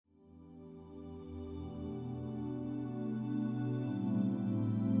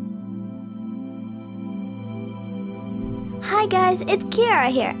Hi guys, it's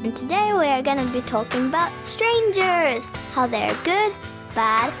Kiara here, and today we are going to be talking about strangers, how they're good,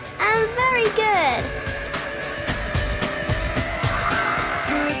 bad, and very good.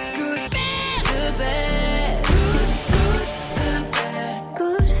 Good, bad.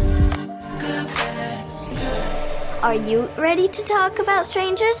 Good, bad. Are you ready to talk about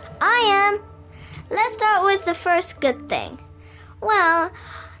strangers? I am. Let's start with the first good thing. Well,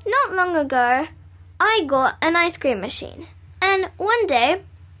 not long ago, I got an ice cream machine. And one day,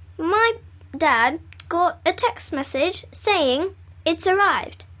 my dad got a text message saying it's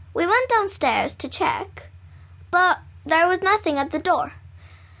arrived. We went downstairs to check, but there was nothing at the door.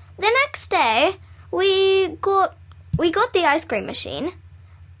 The next day, we got the ice cream machine,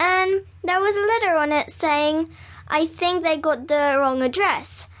 and there was a letter on it saying, I think they got the wrong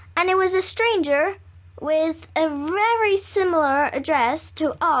address. And it was a stranger with a very similar address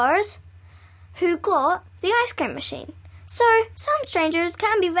to ours who got the ice cream machine. So, some strangers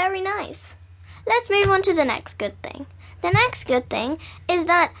can be very nice. Let's move on to the next good thing. The next good thing is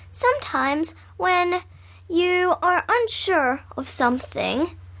that sometimes when you are unsure of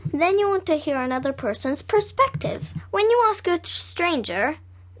something, then you want to hear another person's perspective. When you ask a stranger,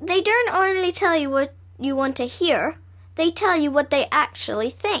 they don't only tell you what you want to hear, they tell you what they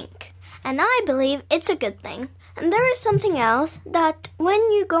actually think. And I believe it's a good thing. And there is something else that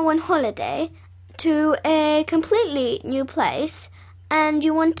when you go on holiday to a completely new place and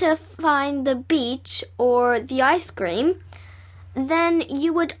you want to find the beach or the ice cream, then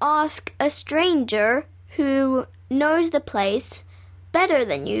you would ask a stranger who knows the place better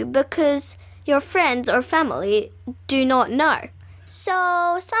than you because your friends or family do not know.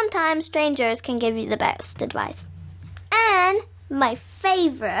 So sometimes strangers can give you the best advice. And my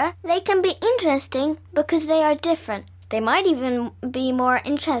favorite, they can be interesting because they are different. They might even be more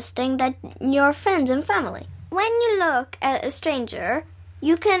interesting than your friends and family. When you look at a stranger,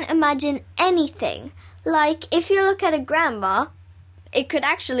 you can imagine anything. Like if you look at a grandma, it could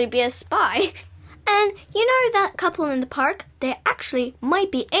actually be a spy. And you know that couple in the park? They actually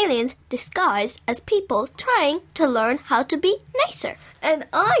might be aliens disguised as people trying to learn how to be nicer. And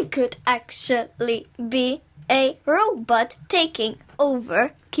I could actually be a robot taking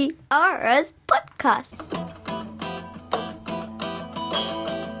over Kiara's podcast.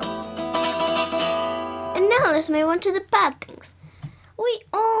 And now let's move on to the bad things. We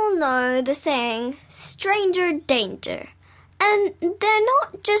all know the saying, stranger danger. And they're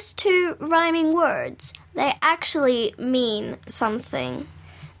not just two rhyming words. They actually mean something.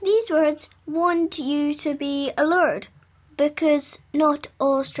 These words want you to be alert because not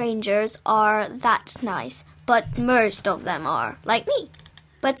all strangers are that nice, but most of them are, like me.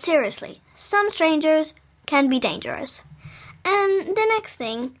 But seriously, some strangers can be dangerous. And the next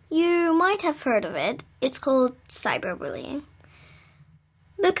thing, you might have heard of it. It's called cyberbullying.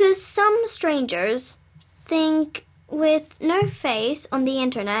 Because some strangers think with no face on the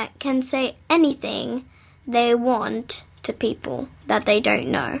internet can say anything they want to people that they don't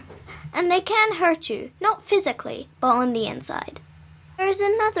know. And they can hurt you, not physically, but on the inside. There's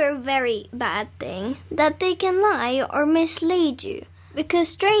another very bad thing, that they can lie or mislead you. Because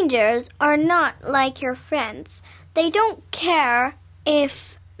strangers are not like your friends. They don't care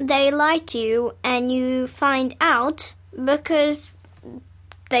if they lie to you and you find out because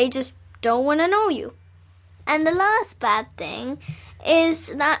they just don't want to know you. And the last bad thing is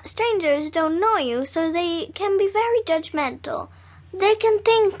that strangers don't know you, so they can be very judgmental. They can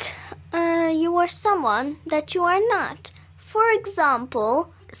think you are someone that you are not. For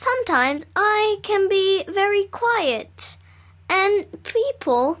example, sometimes I can be very quiet, and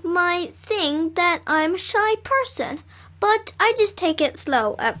people might think that I'm a shy person, but I just take it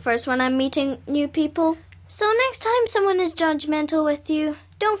slow at first when I'm meeting new people. So next time someone is judgmental with you,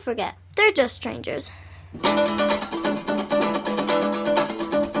 don't forget, they're just strangers. And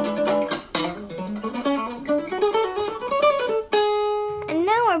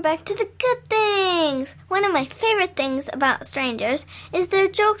now we're back to the good things. One of my favorite things about strangers is their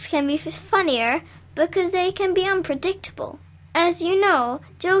jokes can be funnier because they can be unpredictable. As you know,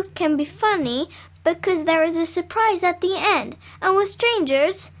 jokes can be funny because there is a surprise at the end. And with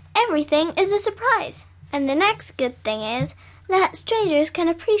strangers, everything is a surprise. And the next good thing is that strangers can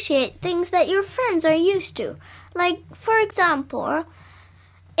appreciate things that your friends are used to. Like, for example,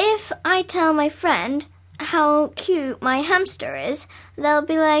 if I tell my friend how cute my hamster is, they'll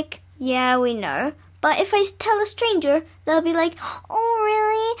be like, yeah, we know. But if I tell a stranger, they'll be like, oh,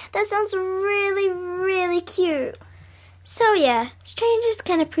 really? That sounds really, really cute. So yeah, strangers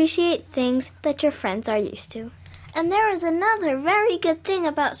can appreciate things that your friends are used to. And there is another very good thing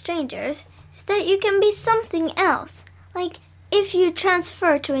about strangers, is that you can be something else. Like, if you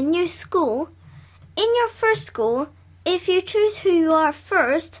transfer to a new school, in your first school, if you choose who you are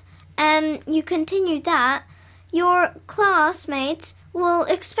first and you continue that, your classmates will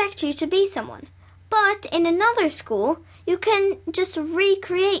expect you to be someone. But in another school, you can just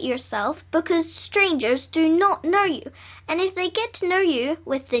recreate yourself because strangers do not know you. And if they get to know you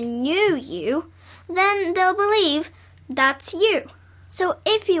with the new you, then they'll believe that's you. So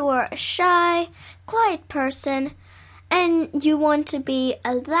if you are a shy, quiet person and you want to be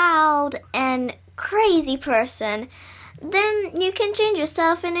a loud and crazy person, then you can change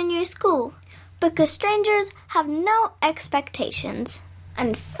yourself in a new school because strangers have no expectations.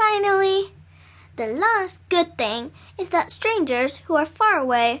 And finally, the last good thing is that strangers who are far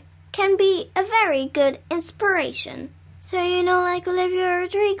away can be a very good inspiration. So like Olivia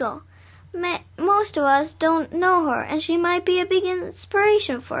Rodrigo. Most of us don't know her and she might be a big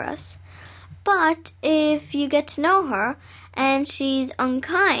inspiration for us. But if you get to know her and she's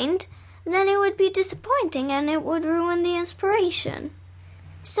unkind, then it would be disappointing and it would ruin the inspiration.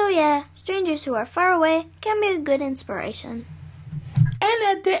 So yeah, strangers who are far away can be a good inspiration.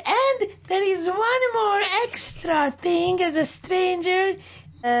 And at the end, there is one more extra thing as a stranger.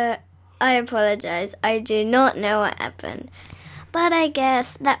 I apologize. I do not know what happened. But I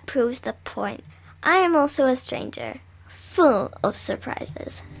guess that proves the point. I am also a stranger, full of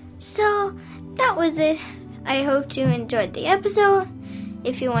surprises. So, that was it. I hope you enjoyed the episode.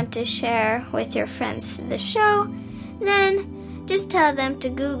 If you want to share with your friends the show, then just tell them to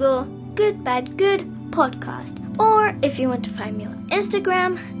Google Good Bad Good Podcast. Or if you want to find me on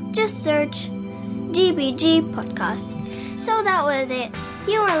Instagram, just search GBG Podcast. So that was it.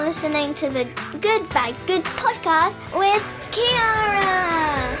 You are listening to the Good Bad Good Podcast with Kiara.